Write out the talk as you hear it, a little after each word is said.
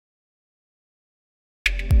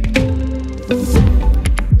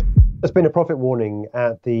There's been a profit warning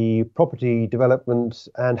at the property development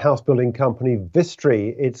and house building company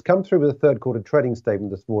Vistry. It's come through with a third quarter trading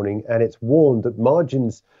statement this morning, and it's warned that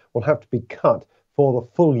margins will have to be cut for the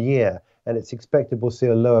full year, and it's expected we'll see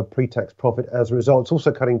a lower pre-tax profit as a result. It's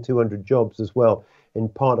also cutting 200 jobs as well in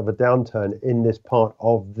part of a downturn in this part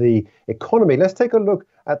of the economy. Let's take a look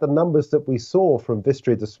at the numbers that we saw from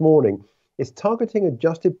Vistry this morning. It's targeting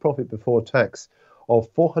adjusted profit before tax of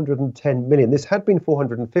 410 million. This had been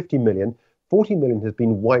 450 million. 40 million has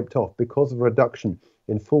been wiped off because of a reduction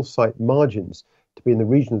in full site margins to be in the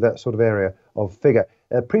region of that sort of area of figure.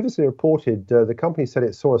 Previously reported, the company said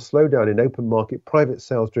it saw a slowdown in open market private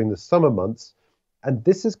sales during the summer months, and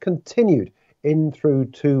this has continued in through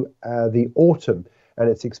to the autumn, and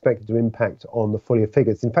it's expected to impact on the full year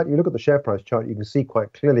figures. In fact, you look at the share price chart, you can see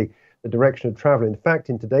quite clearly the direction of travel. In fact,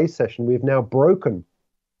 in today's session, we've now broken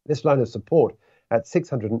this line of support at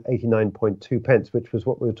 689.2 pence, which was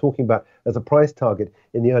what we were talking about as a price target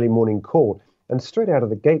in the early morning call. And straight out of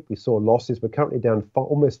the gate, we saw losses. We're currently down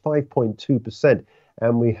almost 5.2%.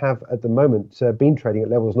 And we have, at the moment, been trading at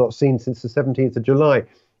levels not seen since the 17th of July.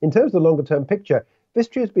 In terms of the longer term picture,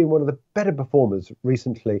 Vistry has been one of the better performers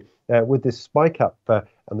recently with this spike up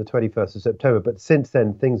on the 21st of September. But since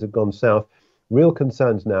then, things have gone south. Real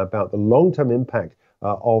concerns now about the long-term impact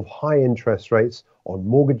of high interest rates on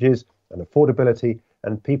mortgages and affordability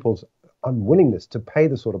and people's unwillingness to pay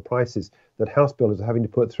the sort of prices that house builders are having to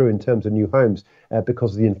put through in terms of new homes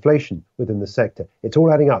because of the inflation within the sector. It's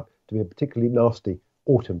all adding up to be a particularly nasty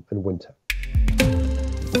autumn and winter.